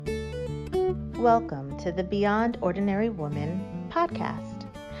Welcome to the Beyond Ordinary Woman podcast.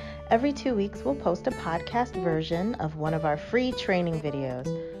 Every 2 weeks, we'll post a podcast version of one of our free training videos,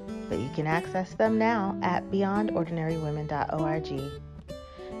 but you can access them now at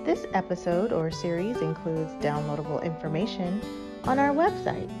beyondordinarywomen.org. This episode or series includes downloadable information on our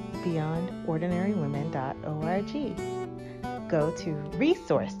website, beyondordinarywomen.org. Go to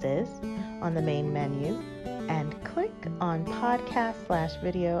Resources on the main menu and click on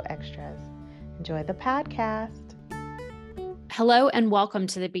podcast/video extras. Enjoy the podcast. Hello and welcome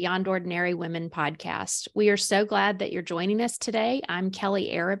to the Beyond Ordinary Women podcast. We are so glad that you're joining us today. I'm Kelly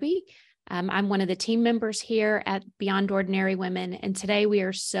Araby. I'm one of the team members here at Beyond Ordinary Women, and today we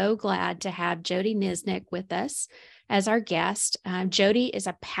are so glad to have Jodie Niznik with us as our guest. Jodie is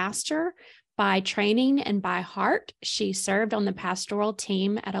a pastor by training and by heart. She served on the pastoral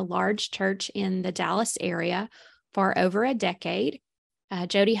team at a large church in the Dallas area for over a decade.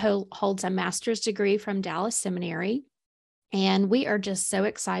 Jodie holds a master's degree from Dallas Seminary, and we are just so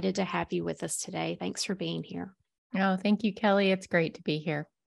excited to have you with us today. Thanks for being here. Oh, thank you, Kelly. It's great to be here.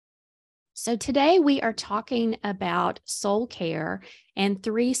 So today we are talking about soul care and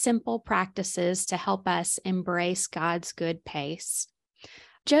 3 simple practices to help us embrace God's good pace.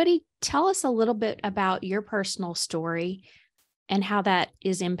 Jodie, tell us a little bit about your personal story and how that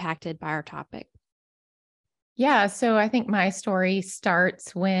is impacted by our topic. Yeah, so I think my story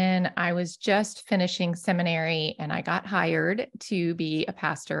starts when I was just finishing seminary and I got hired to be a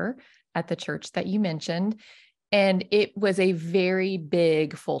pastor at the church that you mentioned. And it was a very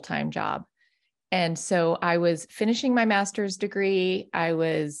big full-time job. And so I was finishing my master's degree. I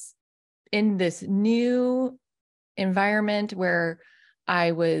was in this new environment where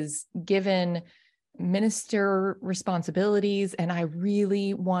I was given minister responsibilities, and I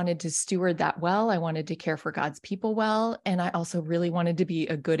really wanted to steward that well. I wanted to care for God's people well. And I also really wanted to be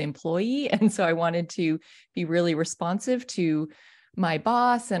a good employee. And so I wanted to be really responsive to my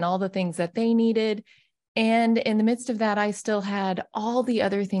boss and all the things that they needed. And in the midst of that, I still had all the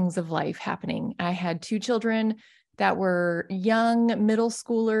other things of life happening. I had 2 children that were young middle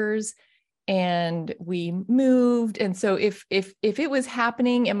schoolers, and we moved. And so if it was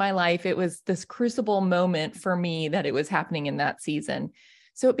happening in my life, it was this crucible moment for me that it was happening in that season.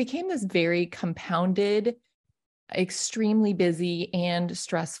 So it became this very compounded, extremely busy and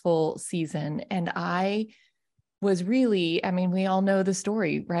stressful season. And I was really, we all know the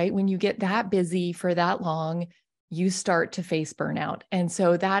story, right? When you get that busy for that long, you start to face burnout. And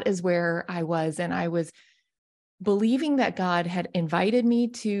so that is where I was. And I was believing that God had invited me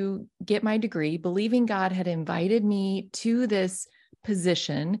to get my degree, believing God had invited me to this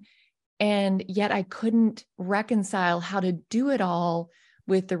position, and yet I couldn't reconcile how to do it all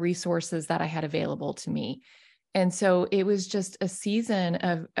with the resources that I had available to me. And so it was just a season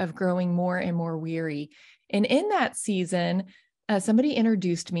of growing more and more weary. And in that season, somebody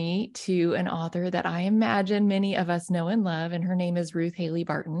introduced me to an author that I imagine many of us know and love, and her name is Ruth Haley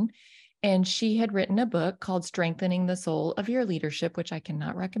Barton. And she had written a book called Strengthening the Soul of Your Leadership, which I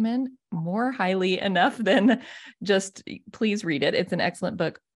cannot recommend more highly enough than just please read it. It's an excellent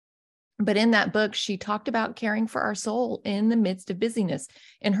book. But in that book, she talked about caring for our soul in the midst of busyness.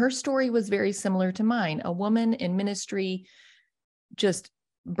 And her story was very similar to mine, a woman in ministry just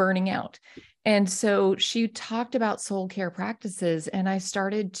burning out. And so she talked about soul care practices, and I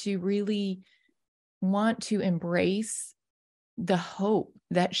started to really want to embrace the hope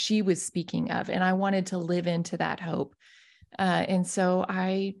that she was speaking of. And I wanted to live into that hope. And so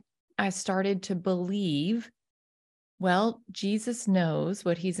I started to believe, well, Jesus knows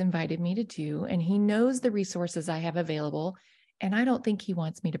what he's invited me to do, and he knows the resources I have available. And I don't think he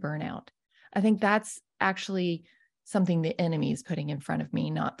wants me to burn out. I think that's actually something the enemy is putting in front of me,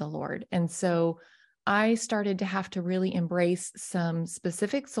 not the Lord. And so I started to have to really embrace some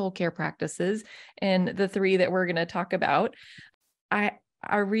specific soul care practices. And the 3 that we're going to talk about, I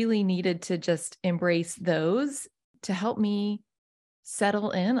really needed to just embrace those to help me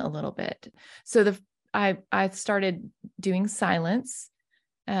settle in a little bit. So I started doing silence,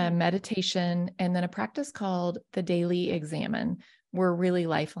 meditation, and then a practice called the daily examine were really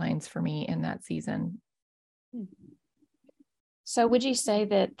lifelines for me in that season. So would you say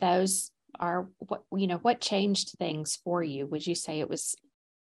that those are what changed things for you? Would you say it was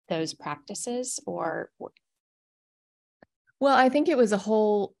those practices or? Well, I think it was a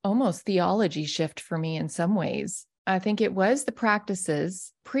whole almost theology shift for me in some ways. I think it was the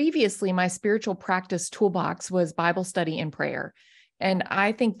practices. Previously, my spiritual practice toolbox was Bible study and prayer. And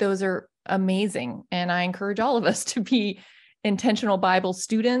I think those are amazing. And I encourage all of us to be intentional Bible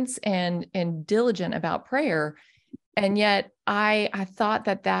students and diligent about prayer. And yet I thought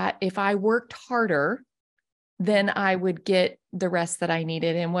that if I worked harder, then I would get the rest that I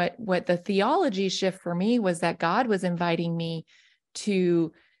needed. And what the theology shift for me was that God was inviting me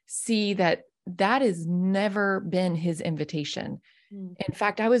to see that has never been his invitation. In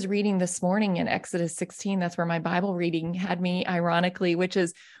fact, I was reading this morning in Exodus 16. That's where my Bible reading had me, ironically, which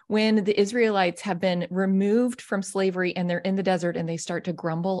is when the Israelites have been removed from slavery and they're in the desert and they start to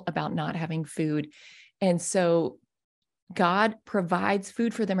grumble about not having food. And so God provides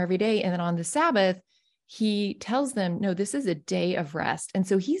food for them every day. And then on the Sabbath, he tells them, no, this is a day of rest. And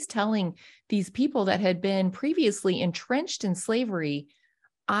so he's telling these people that had been previously entrenched in slavery,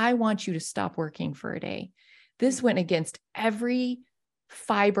 I want you to stop working for a day. This went against every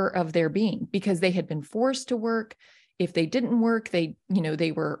fiber of their being because they had been forced to work. If they didn't work, they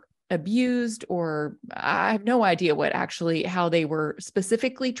were abused, or I have no idea how they were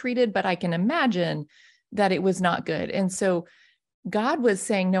specifically treated, but I can imagine that it was not good. And so God was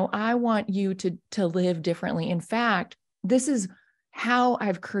saying, no, I want you to live differently. In fact, this is how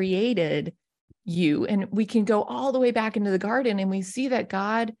I've created you. And we can go all the way back into the garden and we see that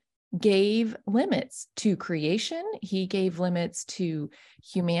God gave limits to creation. He gave limits to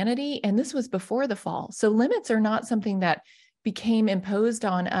humanity. And this was before the fall. So limits are not something that became imposed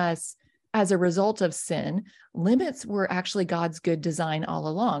on us as a result of sin. Limits were actually God's good design all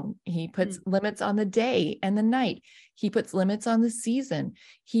along. He puts limits on the day and the night. He puts limits on the season.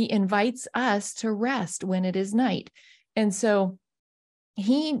 He invites us to rest when it is night. And so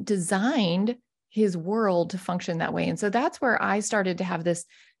he designed his world to function that way. And so that's where I started to have this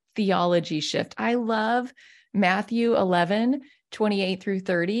theology shift. I love Matthew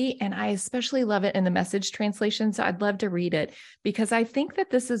 11:28-30, and I especially love it in the Message translation. So I'd love to read it because I think that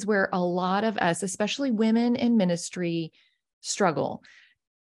this is where a lot of us, especially women in ministry, struggle.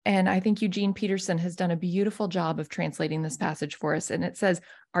 And I think Eugene Peterson has done a beautiful job of translating this passage for us. And it says,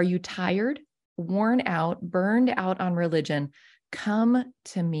 are you tired, worn out, burned out on religion? Come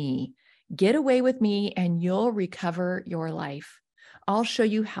to me. Get away with me and you'll recover your life. I'll show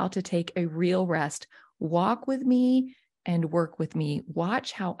you how to take a real rest. Walk with me and work with me.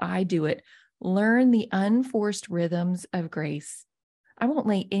 Watch how I do it. Learn the unforced rhythms of grace. I won't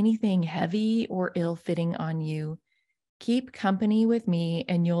lay anything heavy or ill-fitting on you. Keep company with me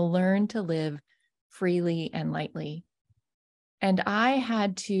and you'll learn to live freely and lightly. And I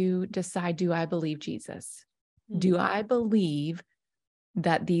had to decide, do I believe Jesus? Do I believe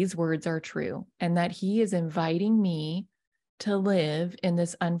that these words are true and that he is inviting me to live in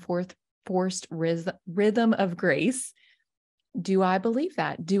this unforced rhythm of grace? Do I believe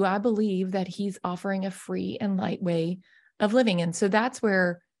that? Do I believe that he's offering a free and light way of living? And so that's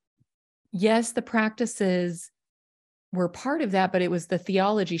where, yes, the practices were part of that, but it was the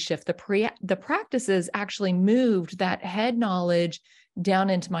theology shift. The practices actually moved that head knowledge down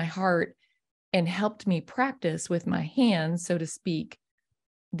into my heart and helped me practice with my hands, so to speak,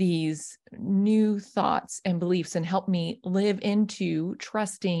 these new thoughts and beliefs, and help me live into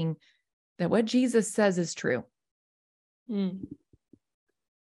trusting that what Jesus says is true. And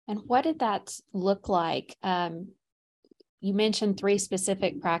what did that look like? You mentioned 3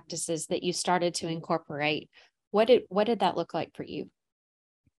 specific practices that you started to incorporate. What did that look like for you?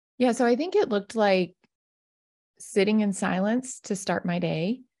 Yeah, so I think it looked like sitting in silence to start my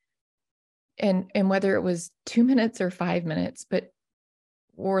day, and whether it was 2 minutes or 5 minutes,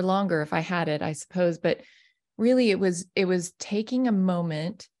 or longer if I had it, I suppose. But really it was taking a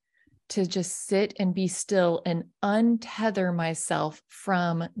moment to just sit and be still and untether myself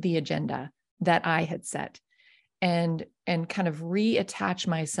from the agenda that I had set, and kind of reattach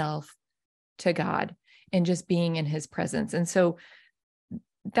myself to God and just being in his presence. And so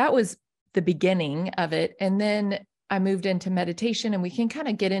that was the beginning of it. And then I moved into meditation, and we can kind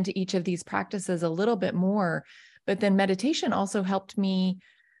of get into each of these practices a little bit more. But then meditation also helped me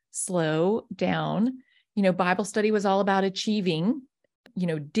slow down. Bible study was all about achieving,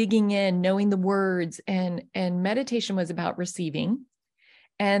 digging in, knowing the words, and meditation was about receiving.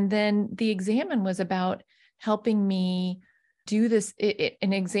 And then the examine was about helping me do this.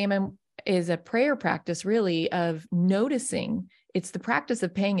 An examine is a prayer practice, really, of noticing. It's the practice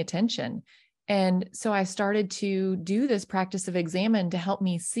of paying attention. And so I started to do this practice of examine to help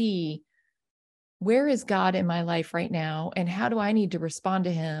me see, where is God in my life right now? And how do I need to respond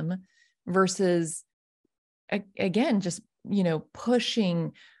to him versus, again, just,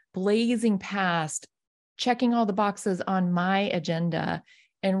 pushing, blazing past, checking all the boxes on my agenda,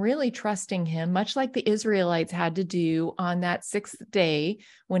 and really trusting him, much like the Israelites had to do on that 6th day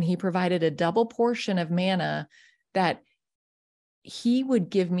when he provided a double portion of manna, that he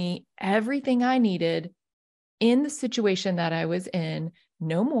would give me everything I needed in the situation that I was in,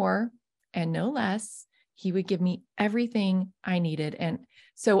 no more and no less. He would give me everything I needed. And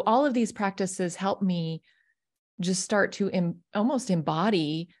so all of these practices help me just start to almost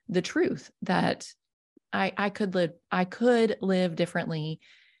embody the truth that I could live differently,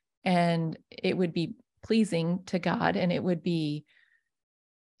 and it would be pleasing to God, and it would be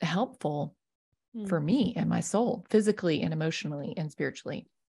helpful for me and my soul, physically and emotionally and spiritually.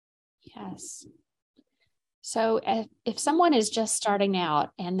 Yes. So if someone is just starting out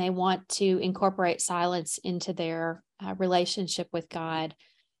and they want to incorporate silence into their relationship with God,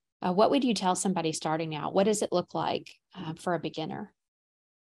 what would you tell somebody starting out? What does it look like for a beginner?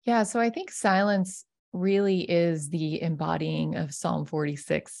 Yeah, so I think silence really is the embodying of Psalm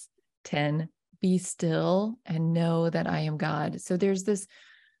 46:10. Be still and know that I am God. So there's this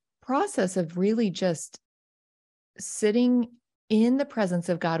process of really just sitting in the presence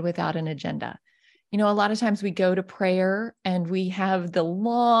of God without an agenda. You know, a lot of times we go to prayer and we have the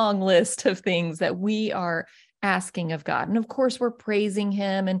long list of things that we are asking of God. And of course, we're praising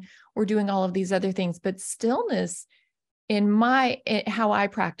Him and we're doing all of these other things. But stillness, how I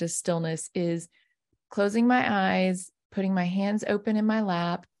practice stillness, is closing my eyes, putting my hands open in my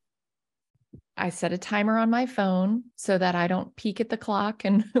lap. I set a timer on my phone so that I don't peek at the clock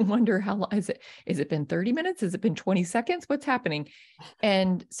and wonder how long is it been 30 minutes? Has it been 20 seconds? What's happening?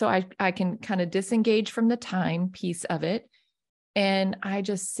 And so I can kind of disengage from the time piece of it. And I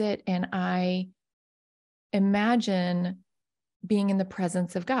just sit and I imagine being in the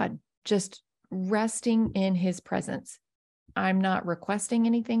presence of God, just resting in His presence. I'm not requesting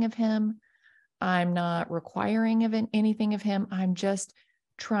anything of Him. I'm not requiring anything of Him. I'm just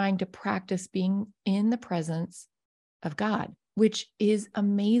trying to practice being in the presence of God, which is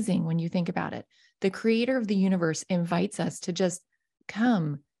amazing when you think about it. The creator of the universe invites us to just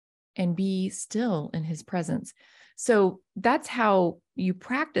come and be still in His presence. So that's how you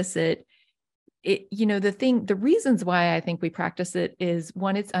practice it. The reasons why I think we practice it is,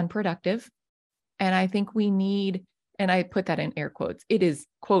 one, it's unproductive. And I think we need, and I put that in air quotes, it is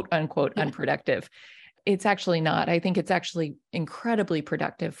quote unquote unproductive. It's actually not. I think it's actually incredibly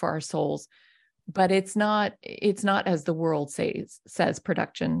productive for our souls, but it's not as the world says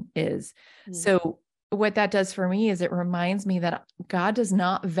production is. So what that does for me is it reminds me that God does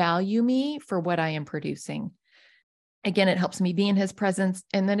not value me for what I am producing. Again, it helps me be in His presence.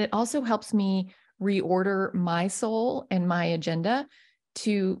 And then it also helps me reorder my soul and my agenda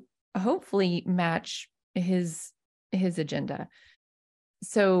to hopefully match his agenda.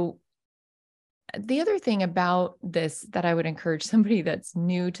 So the other thing about this that I would encourage somebody that's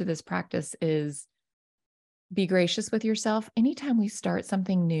new to this practice is be gracious with yourself. Anytime we start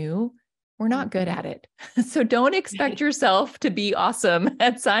something new, we're not good at it. So don't expect yourself to be awesome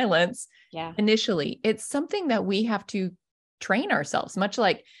at silence initially. It's something that we have to train ourselves, much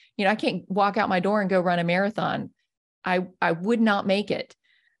like, I can't walk out my door and go run a marathon. I would not make it.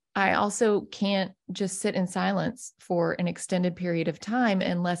 I also can't just sit in silence for an extended period of time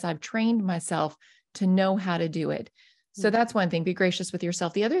unless I've trained myself to know how to do it. So that's one thing, be gracious with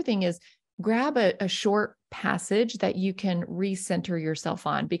yourself. The other thing is grab a short passage that you can recenter yourself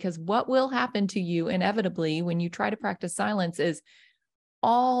on, because what will happen to you inevitably when you try to practice silence is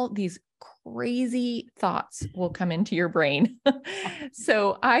all these crazy thoughts will come into your brain.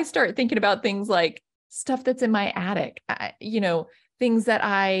 So I start thinking about things like stuff that's in my attic, things that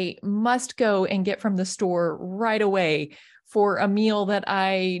I must go and get from the store right away for a meal that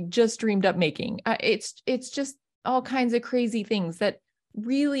I just dreamed up making. It's just all kinds of crazy things that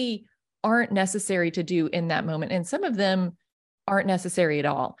really aren't necessary to do in that moment. And some of them aren't necessary at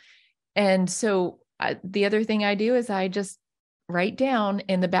all. And so the other thing I do is I just write down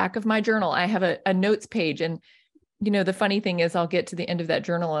in the back of my journal. I have a notes page. And, the funny thing is I'll get to the end of that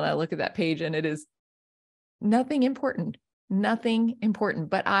journal and I look at that page and it is nothing important,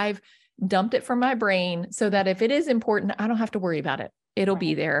 but I've dumped it from my brain so that if it is important, I don't have to worry about it. It'll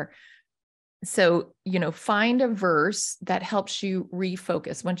be there. So, find a verse that helps you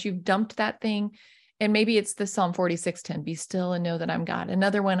refocus once you've dumped that thing. And maybe it's the Psalm 46:10, be still and know that I'm God.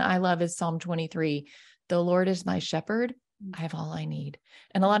 Another one I love is Psalm 23. The Lord is my shepherd. I have all I need.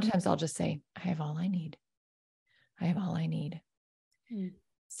 And a lot of times I'll just say, I have all I need. I have all I need.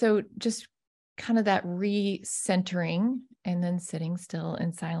 So just kind of that recentering and then sitting still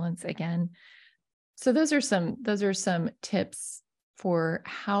in silence again. So those are some tips for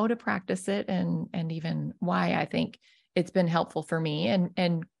how to practice it and even why I think it's been helpful for me,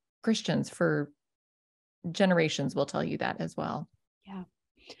 and Christians for generations will tell you that as well. Yeah.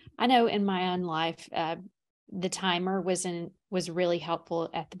 I know in my own life, the timer was really helpful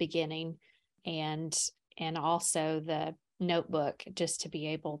at the beginning, and and also the notebook, just to be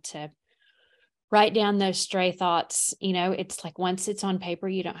able to write down those stray thoughts. It's like once it's on paper,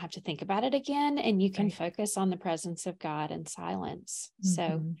 you don't have to think about it again, and you can focus on the presence of God and silence.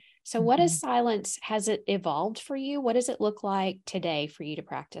 So what is silence? Has it evolved for you? What does it look like today for you to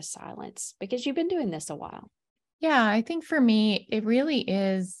practice silence? Because you've been doing this a while. Yeah, I think for me, it really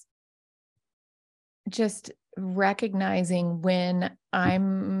is just recognizing when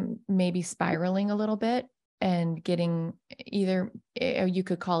I'm maybe spiraling a little bit and getting either, you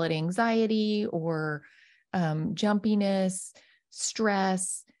could call it anxiety or jumpiness,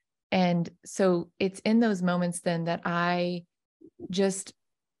 stress. And so it's in those moments then that I just,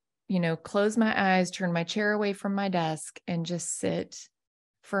 close my eyes, turn my chair away from my desk and just sit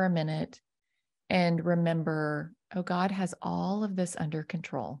for a minute and remember, oh, God has all of this under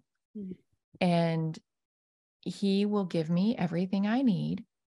control. Mm-hmm. And He will give me everything I need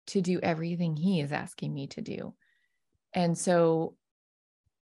to do everything He is asking me to do. And so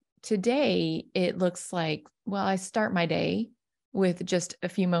today it looks like, well, I start my day with just a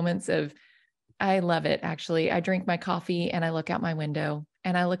few moments of, I love it. Actually, I drink my coffee and I look out my window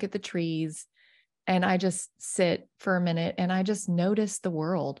and I look at the trees and I just sit for a minute and I just notice the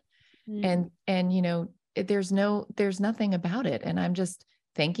world. And there's nothing about it. And I'm just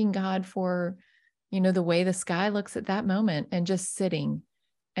thanking God for, the way the sky looks at that moment, and just sitting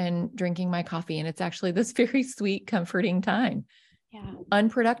and drinking my coffee. And it's actually this very sweet, comforting time. Yeah.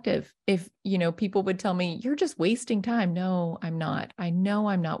 Unproductive. If, people would tell me, you're just wasting time. No, I'm not. I know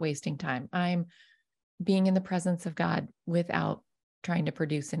I'm not wasting time. I'm being in the presence of God without trying to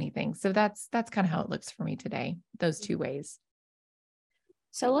produce anything. So that's kind of how it looks for me today, those two ways.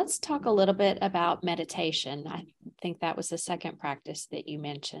 So let's talk a little bit about meditation. I think that was the second practice that you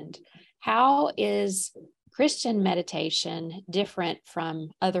mentioned. How is Christian meditation different from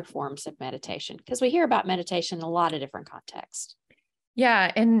other forms of meditation? Because we hear about meditation in a lot of different contexts. Yeah.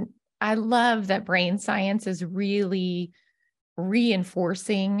 And I love that brain science is really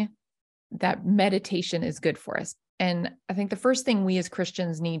reinforcing that meditation is good for us. And I think the first thing we as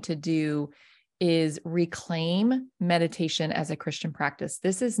Christians need to do is reclaim meditation as a Christian practice.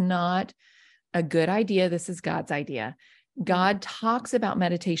 This is not a good idea. This is God's idea. God talks about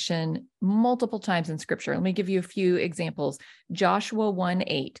meditation multiple times in Scripture. Let me give you a few examples. Joshua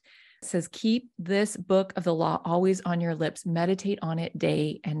 1:8 says, keep this book of the law always on your lips. Meditate on it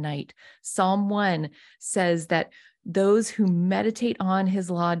day and night. Psalm 1 says that those who meditate on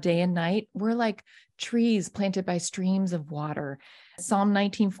His law day and night, we're like trees planted by streams of water. Psalm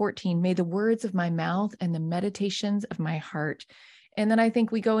 19:14, may the words of my mouth and the meditations of my heart. And then I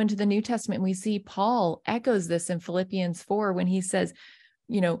think we go into the New Testament and we see Paul echoes this in Philippians 4 when he says,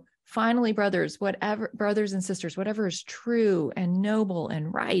 finally, brothers and sisters, whatever is true and noble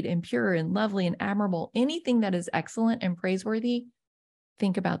and right and pure and lovely and admirable, anything that is excellent and praiseworthy,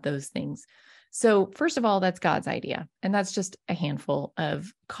 think about those things. So first of all, that's God's idea. And that's just a handful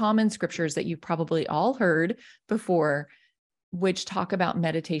of common scriptures that you've probably all heard before, which talk about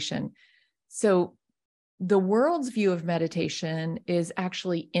meditation. So the world's view of meditation is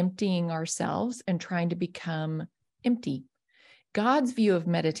actually emptying ourselves and trying to become empty. God's view of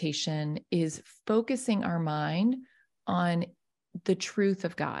meditation is focusing our mind on the truth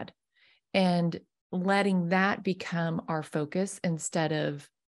of God and letting that become our focus instead of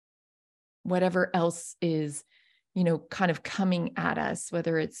whatever else is, kind of coming at us,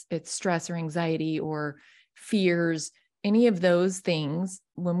 whether it's stress or anxiety or fears, any of those things.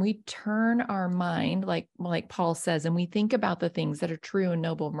 When we turn our mind, like Paul says, and we think about the things that are true and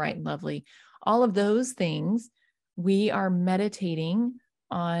noble and right and lovely, all of those things, we are meditating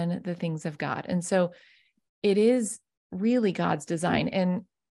on the things of God. And so it is really God's design. And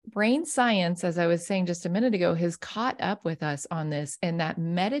brain science, as I was saying just a minute ago, has caught up with us on this, and that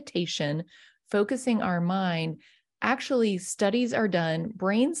meditation, focusing our mind, actually studies are done,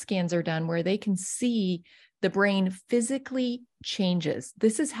 brain scans are done where they can see the brain physically changes.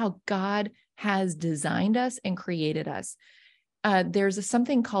 This is how God has designed us and created us. There's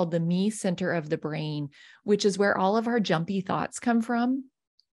something called the me center of the brain, which is where all of our jumpy thoughts come from.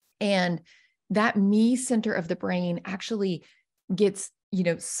 And that me center of the brain actually gets,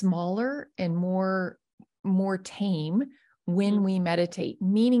 smaller and more tame when we meditate,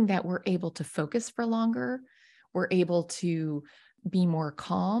 meaning that we're able to focus for longer. We're able to be more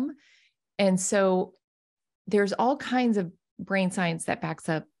calm. And so there's all kinds of brain science that backs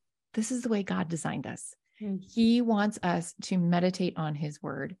up, this is the way God designed us. He wants us to meditate on His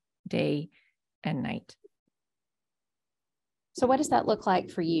word day and night. So what does that look like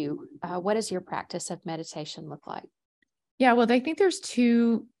for you? What does your practice of meditation look like? Yeah, well, I think there's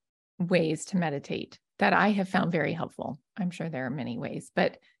two ways to meditate. that I have found very helpful. I'm sure there are many ways,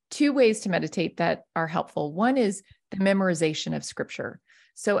 but 2 ways to meditate that are helpful. One is the memorization of scripture.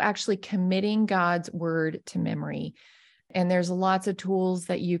 So actually committing God's word to memory. And there's lots of tools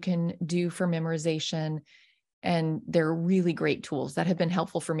that you can do for memorization. And they're really great tools that have been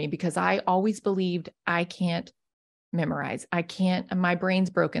helpful for me because I always believed I can't memorize. I can't, my brain's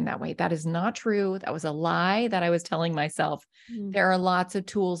broken that way. That is not true. That was a lie that I was telling myself. There are lots of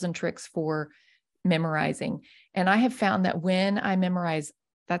tools and tricks for memorizing. And I have found that when I memorize,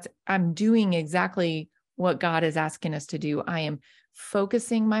 I'm doing exactly what God is asking us to do. I am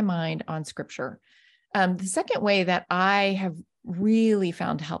focusing my mind on scripture. The second way that I have really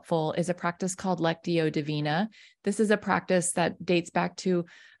found helpful is a practice called Lectio Divina. This is a practice that dates back to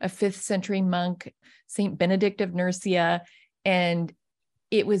a 5th century monk, Saint Benedict of Nursia. And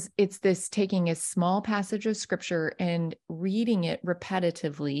it's this taking a small passage of scripture and reading it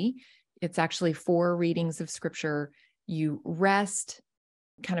repetitively. It's actually 4 readings of scripture. You rest,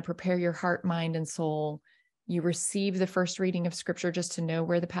 kind of prepare your heart, mind, and soul. You receive the first reading of scripture just to know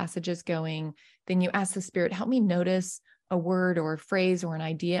where the passage is going. Then you ask the Spirit, help me notice a word or a phrase or an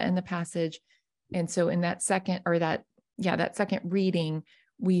idea in the passage. And so in that second reading,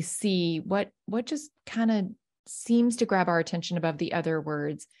 we see what just kind of seems to grab our attention above the other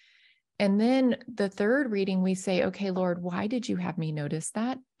words. And then the third reading, we say, okay, Lord, why did you have me notice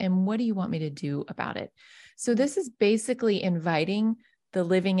that? And what do you want me to do about it? So this is basically inviting the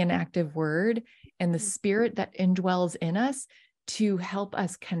living and active word and the Spirit that indwells in us to help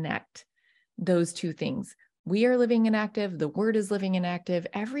us connect those 2 things. We are living and active. The word is living and active.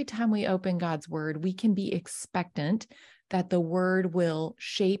 Every time we open God's word, we can be expectant that the word will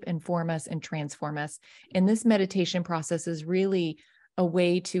shape and form us and transform us. And this meditation process is really a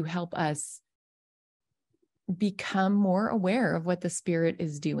way to help us become more aware of what the Spirit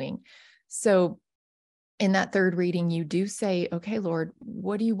is doing. So in that third reading, you do say, okay, Lord,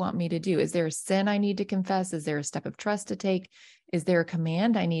 what do you want me to do? Is there a sin I need to confess? Is there a step of trust to take? Is there a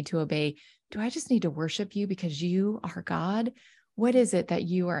command I need to obey? Do I just need to worship you because you are God? What is it that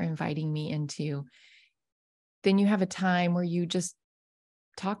you are inviting me into? Then you have a time where you just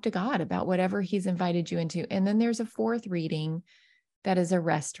talk to God about whatever he's invited you into. And then there's a 4th reading that is a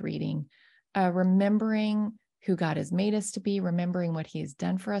rest reading, remembering who God has made us to be, remembering what he has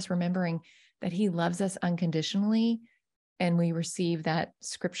done for us, remembering that he loves us unconditionally. And we receive that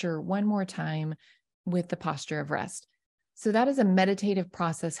scripture one more time with the posture of rest. So that is a meditative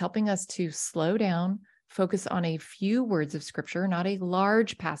process helping us to slow down, focus on a few words of scripture, not a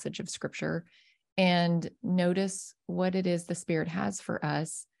large passage of scripture, and notice what it is the Spirit has for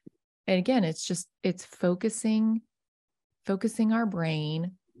us. And again, it's focusing our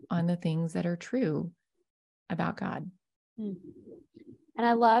brain on the things that are true about God. And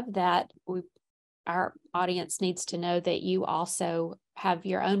I love that our audience needs to know that you also have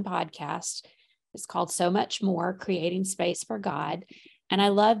your own podcast. It's called So Much More, Creating Space for God. And I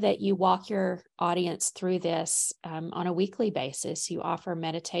love that you walk your audience through this on a weekly basis. You offer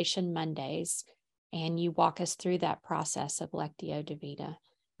meditation Mondays, and you walk us through that process of Lectio Divina.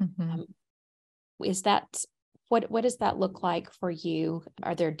 Is that what does that look like for you?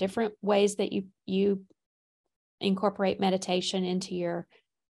 Are there different ways that you incorporate meditation into your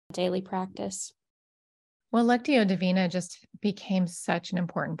daily practice? Well, Lectio Divina just became such an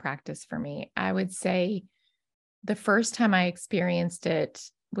important practice for me. I would say the first time I experienced it,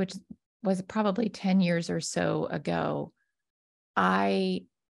 which was probably 10 years or so ago, I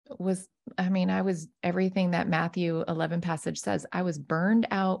was everything that Matthew 11 passage says. I was burned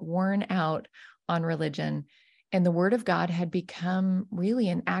out, worn out on religion. And the word of God had become really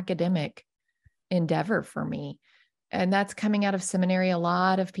an academic endeavor for me. And that's coming out of seminary. A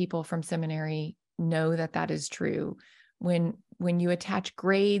lot of people from seminary know that that is true. When you attach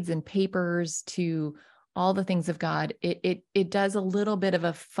grades and papers to all the things of God, it does a little bit of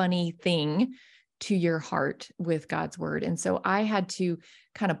a funny thing to your heart with God's word. And so I had to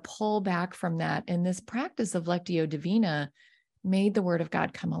kind of pull back from that. And this practice of Lectio Divina made the word of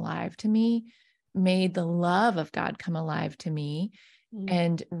God come alive to me, made the love of God come alive to me,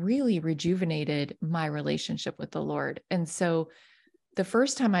 and really rejuvenated my relationship with the Lord. And so the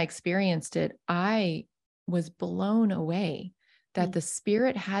first time I experienced it, I was blown away that the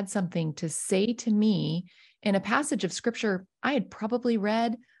Spirit had something to say to me in a passage of scripture I had probably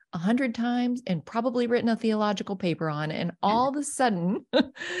read 100 times and probably written a theological paper on. And all of a sudden,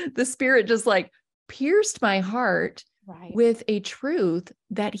 the Spirit just like pierced my heart with a truth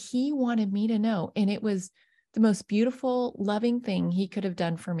that he wanted me to know. And it was the most beautiful, loving thing he could have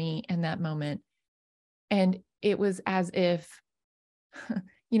done for me in that moment. And it was as if,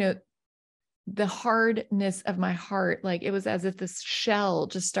 the hardness of my heart, like it was as if this shell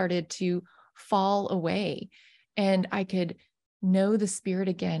just started to fall away, and I could know the Spirit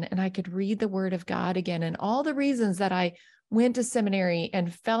again, and I could read the Word of God again. And all the reasons that I went to seminary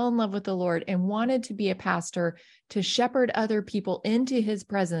and fell in love with the Lord and wanted to be a pastor to shepherd other people into his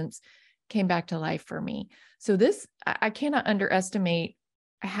presence came back to life for me. So this, I cannot underestimate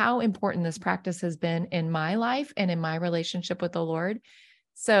how important this practice has been in my life and in my relationship with the Lord.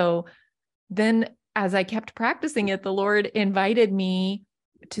 So then as I kept practicing it, the Lord invited me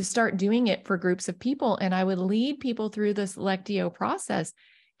to start doing it for groups of people. And I would lead people through this Lectio process,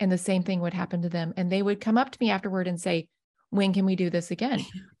 and the same thing would happen to them. And they would come up to me afterward and say, when can we do this again?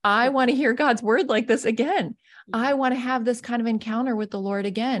 I want to hear God's word like this again. I want to have this kind of encounter with the Lord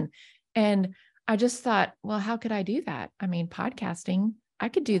again. And I just thought, well, how could I do that? I mean, podcasting, I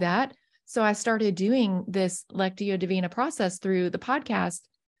could do that. So I started doing this Lectio Divina process through the podcast,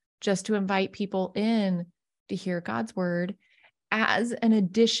 just to invite people in to hear God's word as an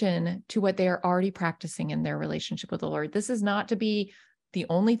addition to what they are already practicing in their relationship with the Lord. This is not to be the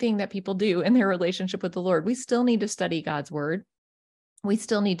only thing that people do in their relationship with the Lord. We still need to study God's word. We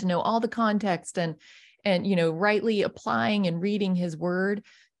still need to know all the context and rightly applying and reading his word,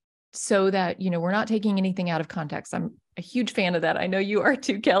 so that, we're not taking anything out of context. I'm a huge fan of that. I know you are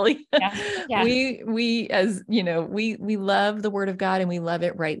too, Kelly. Yeah. We as we love the word of God, and we love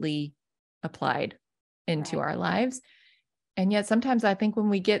it rightly applied into our lives. And yet sometimes I think when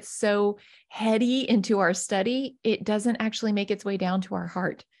we get so heady into our study, it doesn't actually make its way down to our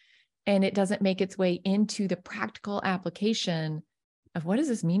heart, and it doesn't make its way into the practical application of, what does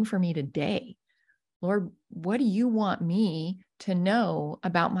this mean for me today? Lord, what do you want me to know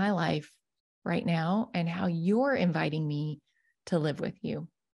about my life right now, and how you're inviting me to live with you?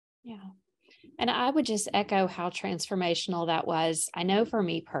 Yeah. And I would just echo how transformational that was. I know for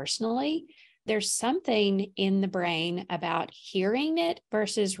me personally, there's something in the brain about hearing it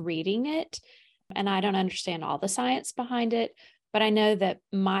versus reading it. And I don't understand all the science behind it, but I know that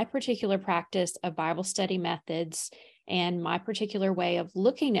my particular practice of Bible study methods and my particular way of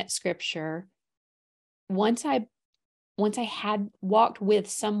looking at scripture, once I had walked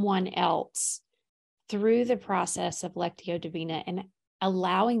with someone else through the process of Lectio Divina and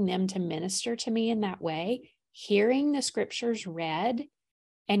allowing them to minister to me in that way, hearing the scriptures read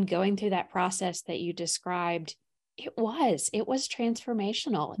and going through that process that you described, it was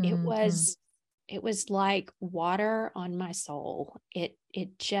transformational. Mm-hmm. It was like water on my soul. It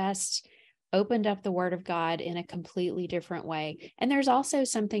just opened up the word of God in a completely different way. And there's also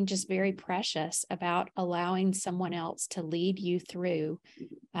something just very precious about allowing someone else to lead you through.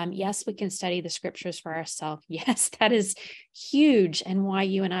 Yes, we can study the scriptures for ourselves. Yes, that is huge, and why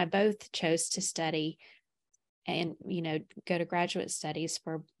you and I both chose to study and, go to graduate studies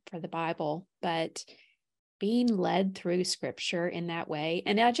for the Bible, but being led through scripture in that way.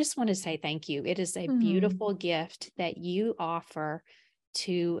 And I just want to say thank you. It is a beautiful gift that you offer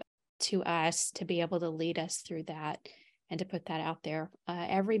to us to be able to lead us through that and to put that out there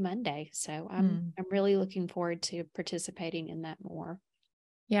every Monday. So I'm really looking forward to participating in that more.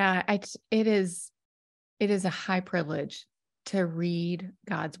 Yeah, it is a high privilege to read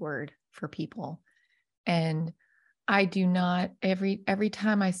God's word for people. And I do not, every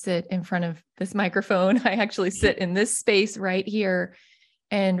time I sit in front of this microphone, I actually sit in this space right here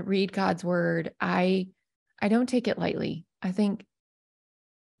and read God's word. I don't take it lightly. I think,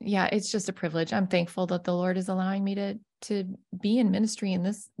 yeah, it's just a privilege. I'm thankful that the Lord is allowing me to be in ministry in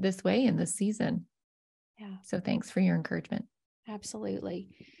this way in this season. Yeah. So thanks for your encouragement. Absolutely.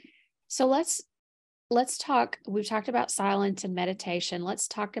 So let's talk. We've talked about silence and meditation. Let's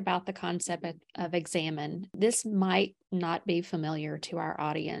talk about the concept of examine. This might not be familiar to our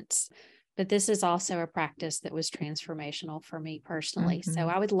audience, but this is also a practice that was transformational for me personally. Mm-hmm. So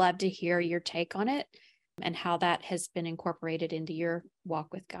I would love to hear your take on it and how that has been incorporated into your walk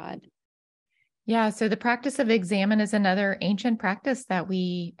with God. Yeah. So the practice of examine is another ancient practice that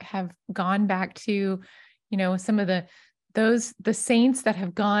we have gone back to, some of the saints that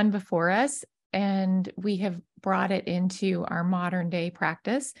have gone before us, and we have brought it into our modern day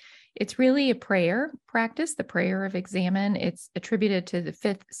practice. It's really a prayer practice, the prayer of examine. It's attributed to the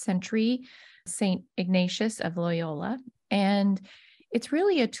 5th century Saint Ignatius of Loyola. And it's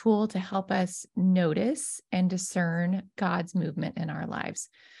really a tool to help us notice and discern God's movement in our lives.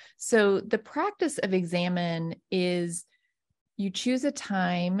 So the practice of examine is you choose a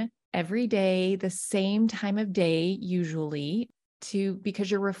time every day, the same time of day, usually,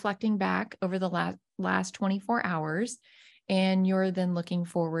 because you're reflecting back over the last 24 hours, and you're then looking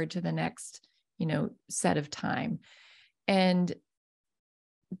forward to the next, set of time. And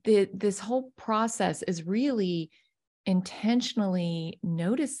this whole process is really intentionally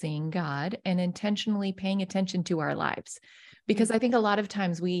noticing God and intentionally paying attention to our lives. Because I think a lot of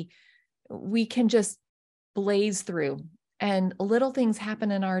times we can just blaze through and little things happen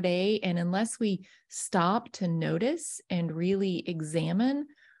in our day. And unless we stop to notice and really examine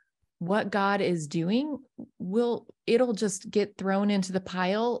what God is doing, it'll just get thrown into the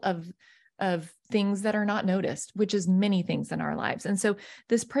pile of things that are not noticed, which is many things in our lives. And so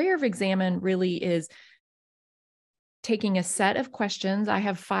this prayer of examine really is taking a set of questions. I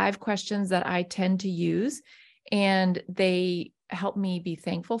have 5 questions that I tend to use, and they help me be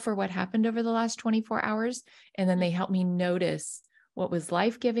thankful for what happened over the last 24 hours. And then they help me notice what was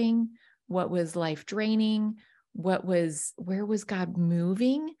life-giving, what was life-draining, where was God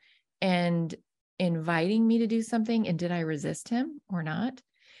moving and inviting me to do something, and did I resist him or not?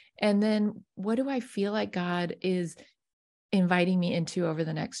 And then what do I feel like God is inviting me into over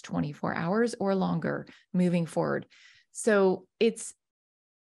the next 24 hours or longer moving forward? So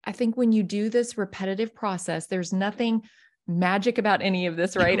I think when you do this repetitive process, there's nothing magic about any of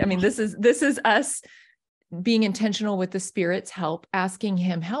this, right? I mean, this is us being intentional with the Spirit's help, asking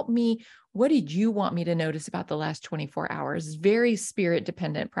him, help me. What did you want me to notice about the last 24 hours? Very Spirit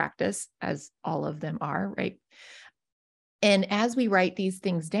dependent practice, as all of them are, right? And as we write these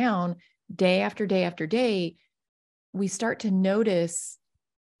things down day after day after day, we start to notice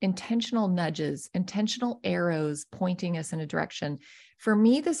intentional nudges, intentional arrows pointing us in a direction. For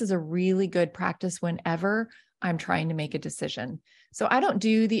me, this is a really good practice whenever I'm trying to make a decision. So I don't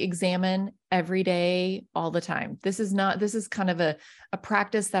do the examine every day all the time. This is kind of a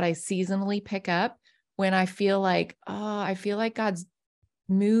practice that I seasonally pick up when I feel like God's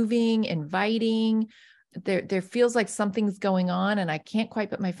moving, inviting. There feels like something's going on and I can't quite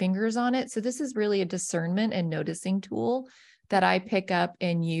put my fingers on it. So this is really a discernment and noticing tool that I pick up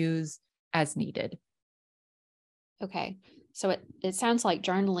and use as needed. Okay. So it sounds like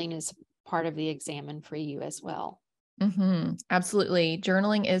journaling is part of the examine for you as well. Mm-hmm. Absolutely.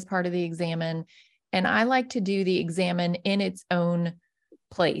 Journaling is part of the examine. And I like to do the examine in its own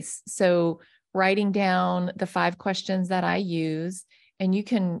place. So writing down the 5 questions that I use, and you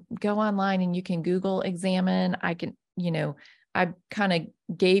can go online and you can Google examine. I kind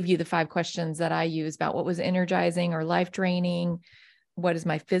of gave you the 5 questions that I use about what was energizing or life draining. What has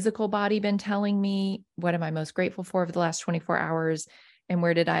my physical body been telling me? What am I most grateful for the last 24 hours? And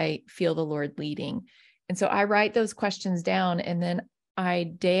where did I feel the Lord leading? And so I write those questions down, and then I,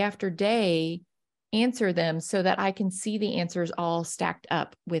 day after day, answer them so that I can see the answers all stacked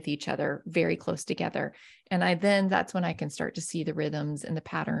up with each other, very close together. And that's when I can start to see the rhythms and the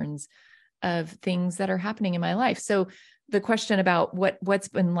patterns of things that are happening in my life. So the question about what's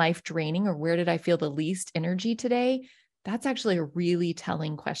been life draining, or where did I feel the least energy today? That's actually a really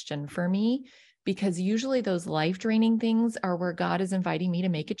telling question for me, because usually those life draining things are where God is inviting me to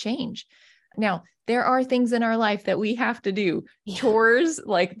make a change. Now, there are things in our life that we have to do, chores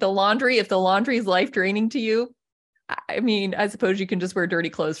like the laundry. If the laundry is life draining to you, I mean, I suppose you can just wear dirty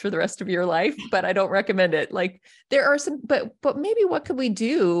clothes for the rest of your life, but I don't recommend it. Like there are some, but maybe what could we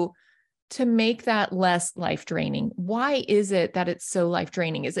do to make that less life draining? Why is it that it's so life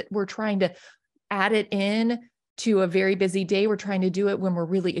draining? Is it we're trying to add it in to a very busy day? We're trying to do it when we're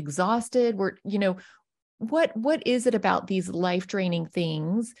really exhausted. What is it about these life draining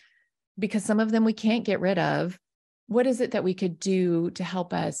things? Because some of them we can't get rid of. What is it that we could do to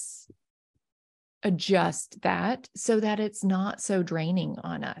help us adjust that so that it's not so draining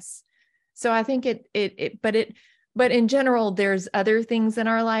on us? So I think but in general, there's other things in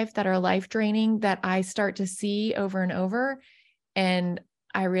our life that are life draining that I start to see over and over. And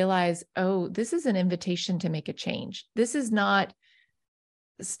I realize, oh, this is an invitation to make a change. This is not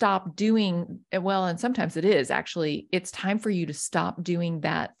stop doing well. And sometimes it is actually, it's time for you to stop doing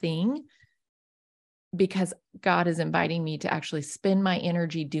that thing, because God is inviting me to actually spend my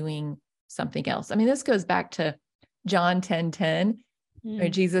energy doing something else. I mean, this goes back to John 10:10, where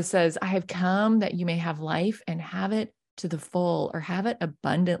Jesus says, I have come that you may have life and have it to the full, or have it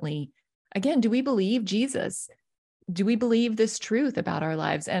abundantly. Again, do we believe Jesus? Do we believe this truth about our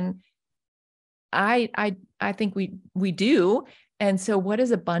lives? And I think we do. And so what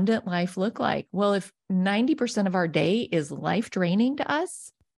does abundant life look like? Well, if 90% of our day is life draining to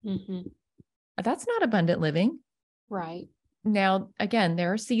us, that's not abundant living. Right. Now, again,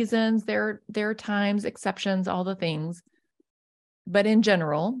 there are seasons, there are times, exceptions, all the things. But in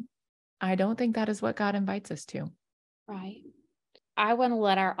general, I don't think that is what God invites us to. Right. I want to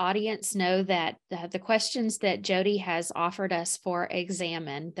let our audience know that the questions that Jodie has offered us for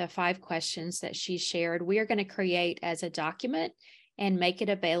examine, the 5 questions that she shared, we are going to create as a document and make it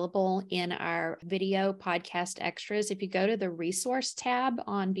available in our video podcast extras. If you go to the resource tab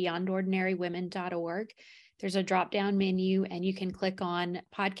on beyondordinarywomen.org, there's a drop-down menu and you can click on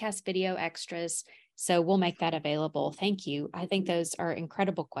podcast video extras. So we'll make that available. Thank you. I think those are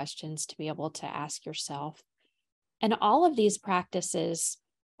incredible questions to be able to ask yourself. And all of these practices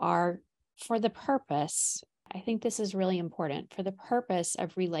are for the purpose, I think this is really important, for the purpose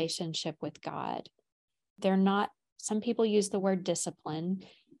of relationship with God. They're not, some people use the word discipline.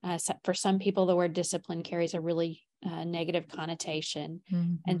 For some people, the word discipline carries a really negative connotation.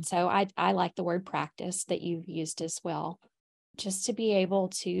 Mm-hmm. And so I like the word practice that you've used as well, just to be able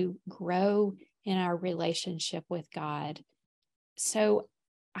to grow in our relationship with God. So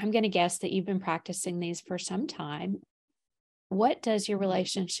I'm going to guess that you've been practicing these for some time. What does your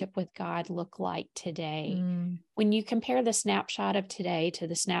relationship with God look like today? When you compare the snapshot of today to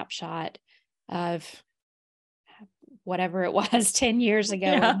the snapshot of whatever it was 10 years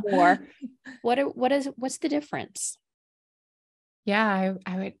ago or more, what's the difference? Yeah,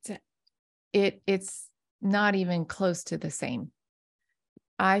 I would, it's not even close to the same.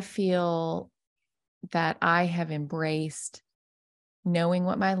 I feel that I have embraced knowing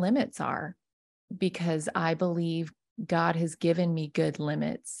what my limits are, because I believe God has given me good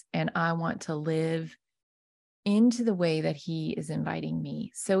limits and I want to live into the way that He is inviting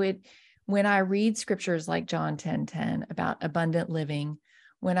me. So when I read scriptures like John 10:10 about abundant living,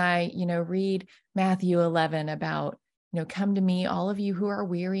 when I, read Matthew 11 about, come to me, all of you who are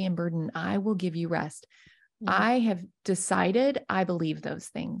weary and burdened, I will give you rest. I have decided I believe those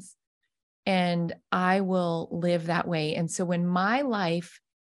things and I will live that way. And so when my life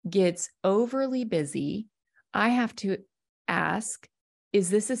gets overly busy, I have to ask, is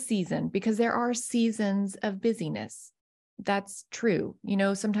this a season? Because there are seasons of busyness. That's true.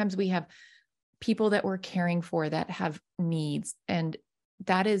 Sometimes we have people that we're caring for that have needs, and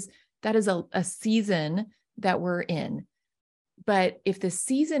that is a season that we're in. But if the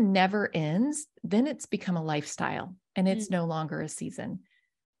season never ends, then it's become a lifestyle and it's no longer a season.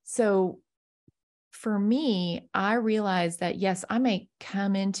 So for me, I realize that, yes, I may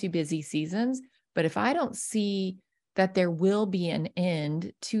come into busy seasons, but if I don't see that there will be an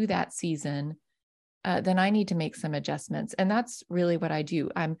end to that season, then I need to make some adjustments. And that's really what I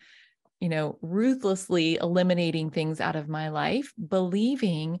do. I'm, ruthlessly eliminating things out of my life,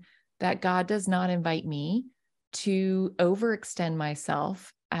 believing that God does not invite me to overextend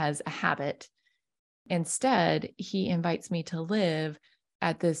myself as a habit. Instead, He invites me to live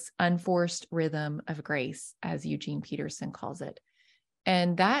at this unforced rhythm of grace, as Eugene Peterson calls it.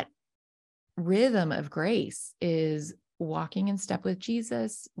 And that rhythm of grace is walking in step with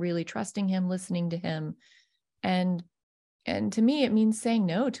Jesus, really trusting Him, listening to Him. And to me, it means saying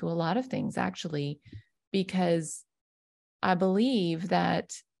no to a lot of things, actually, because I believe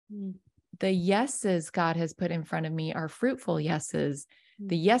that the yeses God has put in front of me are fruitful yeses.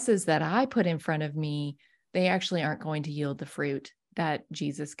 The yeses that I put in front of me, they actually aren't going to yield the fruit that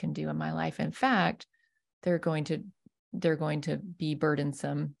Jesus can do in my life. In fact, they're going to be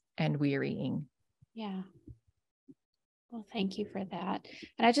burdensome and wearying. Yeah. Well, thank you for that.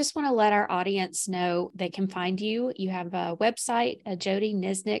 And I just want to let our audience know they can find you. You have a website,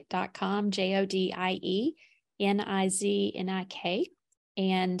 jodieniznik.com, JODIENIZNIK.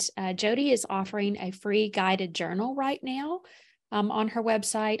 And Jodie is offering a free guided journal right now on her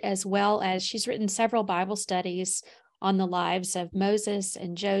website, as well as she's written several Bible studies on the lives of Moses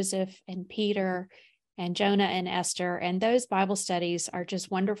and Joseph and Peter and Jonah and Esther. And those Bible studies are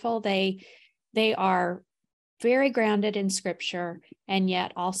just wonderful. They are very grounded in scripture and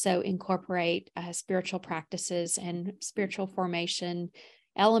yet also incorporate spiritual practices and spiritual formation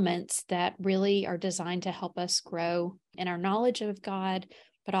elements that really are designed to help us grow in our knowledge of God,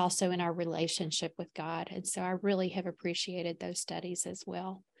 but also in our relationship with God. And so I really have appreciated those studies as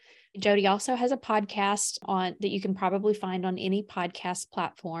well. Jodie also has a podcast that you can probably find on any podcast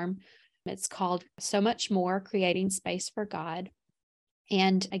platform. It's called So Much More, Creating Space for God.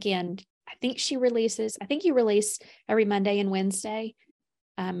 And again, I think you release every Monday and Wednesday.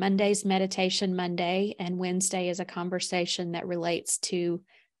 Monday's Meditation Monday, and Wednesday is a conversation that relates to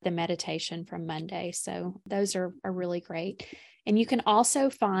the meditation from Monday. So those are really great. And you can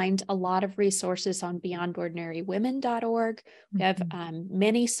also find a lot of resources on beyondordinarywomen.org. We have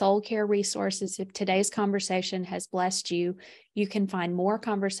many soul care resources. If today's conversation has blessed you, you can find more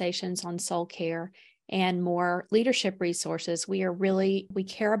conversations on soul care and more leadership resources. We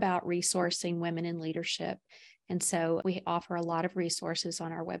care about resourcing women in leadership. And so we offer a lot of resources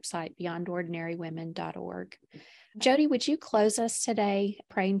on our website, beyondordinarywomen.org. Jodie, would you close us today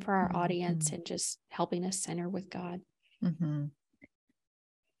praying for our audience and just helping us center with God? Mm-hmm.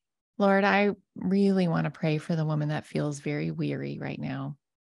 Lord, I really want to pray for the woman that feels very weary right now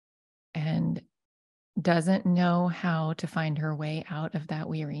and doesn't know how to find her way out of that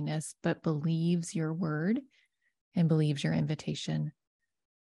weariness, but believes your word and believes your invitation.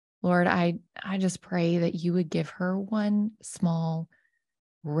 Lord, I just pray that you would give her one small,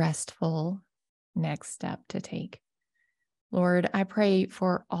 restful next step to take. Lord, I pray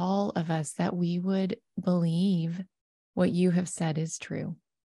for all of us that we would believe what you have said is true.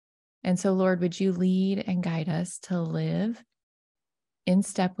 And so, Lord, would you lead and guide us to live in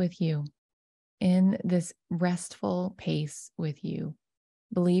step with you, in this restful pace with you,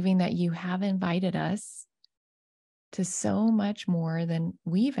 believing that you have invited us to so much more than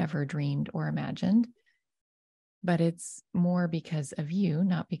we've ever dreamed or imagined, but it's more because of you,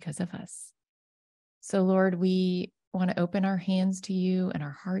 not because of us. So, Lord, we want to open our hands to you and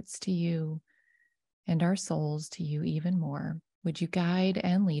our hearts to you and our souls to you even more. Would you guide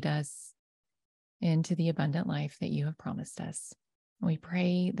and lead us into the abundant life that you have promised us? We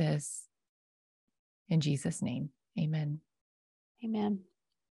pray this in Jesus' name. Amen. Amen.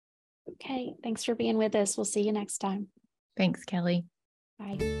 Okay. Thanks for being with us. We'll see you next time. Thanks, Kelly.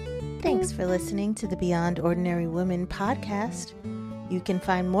 Bye. Thanks for listening to the Beyond Ordinary Women podcast. You can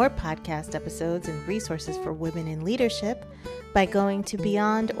find more podcast episodes and resources for women in leadership by going to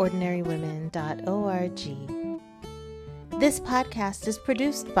beyondordinarywomen.org. This podcast is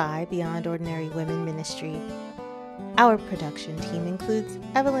produced by Beyond Ordinary Women Ministry. Our production team includes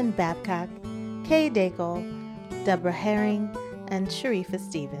Evelyn Babcock, Kay Daigle, Deborah Herring, and Sharifa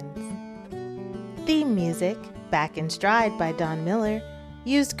Stevens. Theme music, Back in Stride by Don Miller,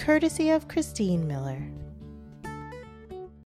 used courtesy of Christine Miller.